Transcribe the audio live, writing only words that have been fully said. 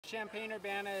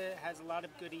Champaign-Urbana has a lot of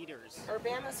good eaters.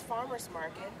 Urbana's farmers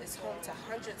market is home to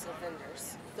hundreds of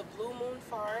vendors. The Blue Moon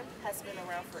Farm has been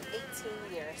around for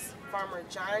 18 years. Farmer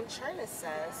John Chernis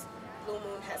says Blue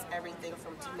Moon has everything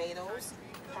from tomatoes,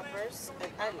 peppers,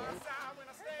 and onions.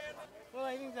 Well,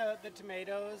 I think the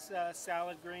tomatoes,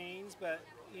 salad greens, but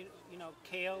you know,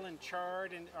 kale and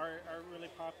chard are really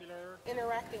popular.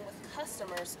 Interacting with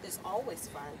customers is always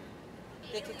fun.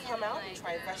 They can come out and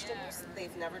try vegetables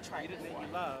they've never tried before. That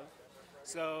you love.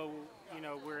 So, you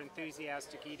know, we're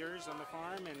enthusiastic eaters on the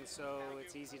farm, and so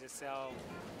it's easy to sell.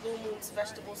 Blue Moon's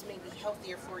vegetables may be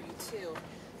healthier for you too.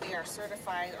 They are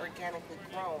certified organically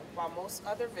grown, while most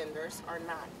other vendors are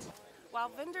not. While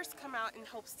vendors come out in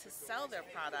hopes to sell their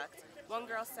product, one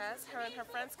girl says her and her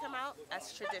friends come out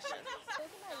as tradition. Those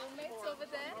are my roommates over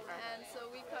there, and so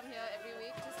we come here every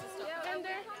week just to stop. And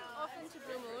we come often to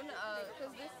Blue Moon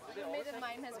because this roommate of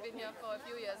mine has been here for a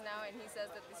few years now, and he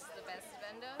says that this is the best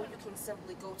vendor. You can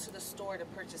simply go to the store to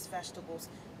purchase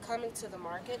vegetables. Coming to the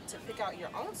market to pick out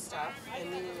your own stuff and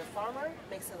meeting the farmer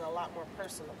makes it a lot more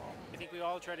personable. I think we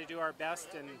all try to do our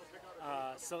best, and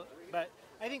but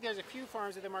I think there's a few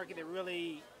farms at the market that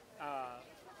really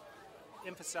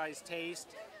emphasize taste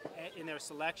in their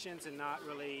selections and not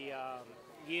really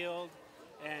yield,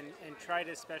 and try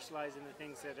to specialize in the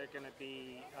things that are going to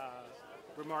be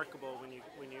remarkable when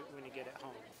you get it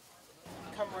home.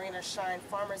 Come rain or shine,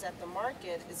 Farmers at the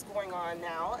Market is going on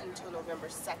now until November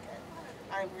 2nd.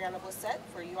 I'm Breanna Blisset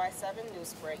for UI7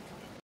 Newsbreak.